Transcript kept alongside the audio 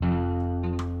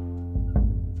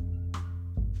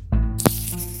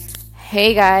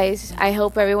Hey guys, I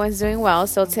hope everyone's doing well.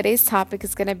 So today's topic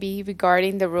is going to be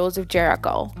regarding the rules of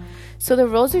Jericho. So the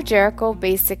rules of Jericho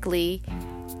basically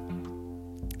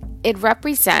it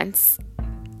represents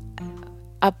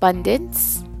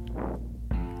abundance,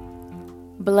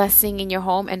 blessing in your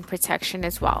home and protection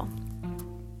as well.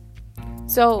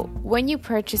 So when you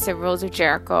purchase the rules of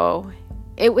Jericho,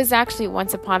 it was actually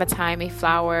once upon a time a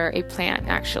plant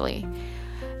actually,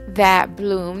 that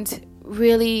bloomed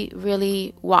really,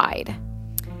 really wide.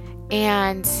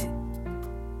 And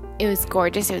it was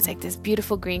gorgeous. It was like this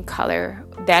beautiful green color.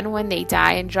 Then when they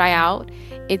die and dry out,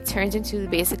 it turns into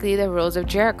basically the Rose of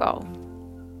Jericho.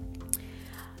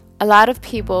 A lot of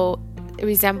people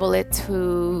resemble it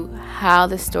to how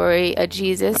the story of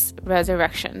Jesus'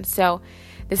 resurrection. So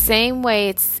the same way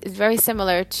it's very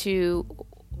similar to,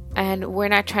 and we're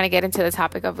not trying to get into the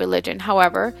topic of religion.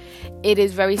 However, it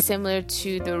is very similar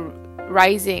to the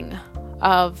rising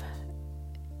of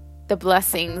the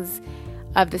blessings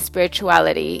of the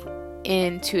spirituality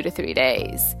in 2 to 3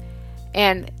 days.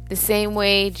 And the same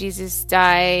way Jesus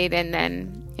died and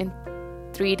then in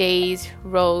 3 days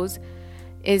rose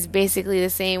is basically the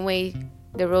same way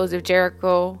the Rose of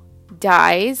Jericho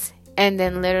dies, and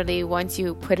then literally once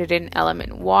you put it in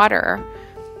element water,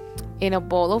 in a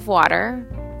bowl of water,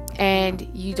 and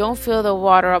you don't fill the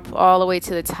water up all the way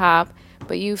to the top,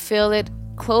 but you fill it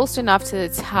close enough to the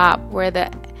top where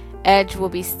the edge will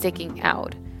be sticking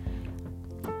out.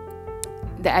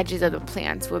 The edges of the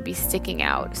plants will be sticking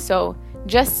out. So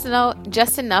just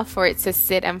enough for it to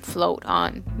sit and float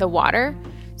on the water.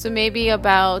 So maybe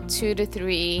about 2 to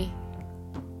 3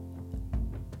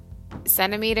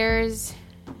 centimeters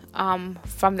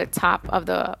from the top of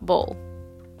the bowl.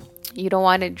 You don't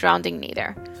want it drowning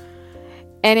neither.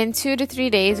 And in 2 to 3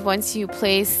 days, once you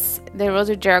place the Rose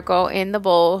of Jericho in the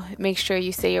bowl, make sure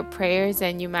you say your prayers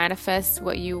and you manifest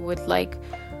what you would like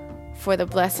for the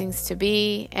blessings to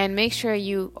be. And make sure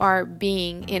you are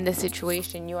being in the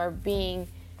situation. You are being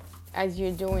as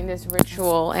you're doing this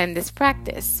ritual and this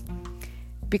practice.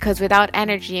 Because without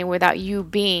energy and without you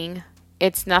being,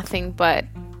 it's nothing but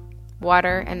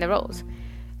water and the rose.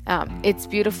 It's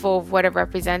beautiful of what it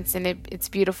represents, and it's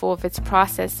beautiful of its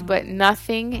process, but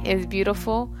nothing is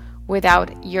beautiful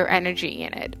without your energy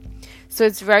in it. So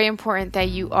it's very important that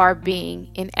you are being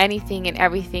in anything and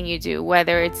everything you do,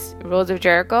 whether it's Rose of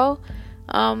Jericho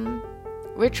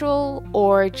ritual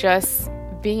or just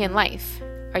being in life.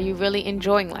 Are you really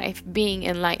enjoying life, being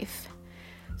in life?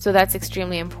 So that's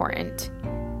extremely important.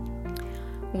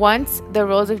 Once the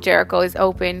Rose of Jericho is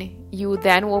open, you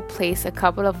then will place a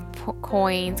couple of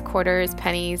coins, quarters,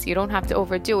 pennies. You don't have to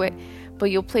overdo it,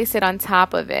 but you'll place it on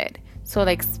top of it. So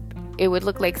like it would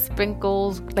look like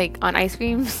sprinkles like on ice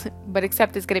creams, but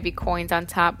except it's going to be coins on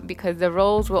top because the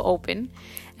rolls will open,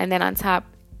 and then on top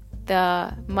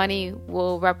the money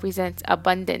will represent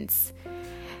abundance.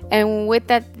 And with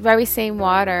that very same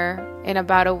water, in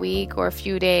about a week or a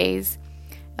few days,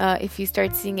 if you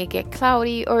start seeing it get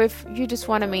cloudy, or if you just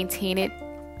want to maintain it,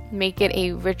 make it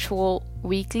a ritual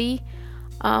weekly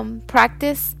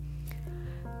practice,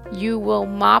 you will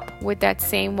mop with that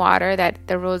same water that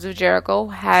the Rose of Jericho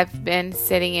have been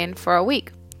sitting in for a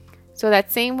week. So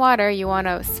that same water, you want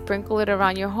to sprinkle it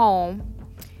around your home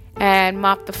and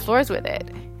mop the floors with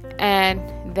it.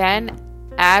 And then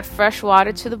add fresh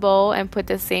water to the bowl and put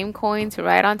the same coins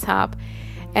right on top.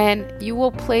 And you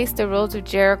will place the Rose of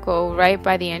Jericho right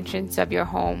by the entrance of your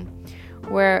home,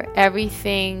 where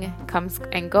everything comes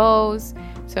and goes.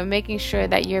 So making sure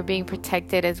that you're being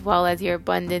protected as well as your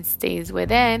abundance stays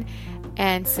within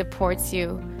and supports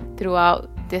you throughout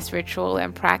this ritual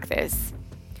and practice.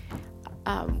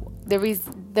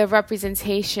 The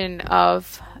representation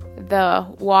of the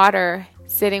water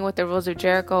sitting with the Rose of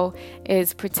Jericho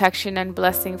is protection and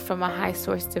blessing from a high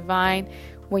source divine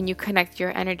when you connect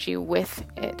your energy with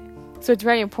it. So it's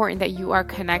very important that you are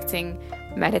connecting,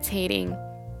 meditating,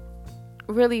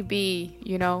 really be,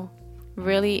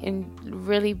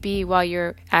 really be while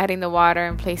you're adding the water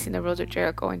and placing the Rose of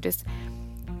Jericho, and just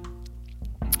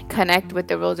connect with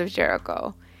the Rose of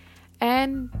Jericho.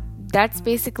 And that's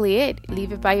basically it.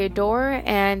 Leave it by your door,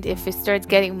 and if it starts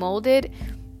getting molded,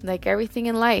 like everything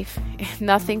in life,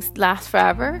 nothing lasts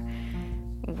forever.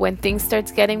 When things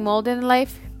starts getting molded in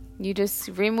life, you just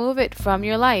remove it from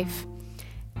your life.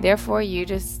 Therefore, you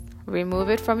just remove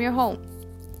it from your home.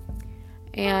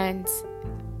 And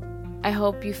I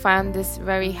hope you found this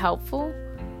very helpful,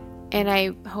 and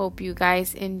I hope you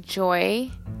guys enjoy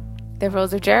the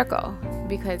Rose of Jericho,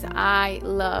 because I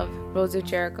love Rose of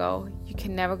Jericho. You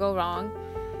can never go wrong,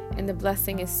 and the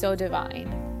blessing is so divine.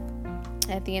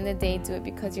 At the end of the day, do it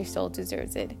because your soul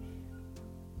deserves it.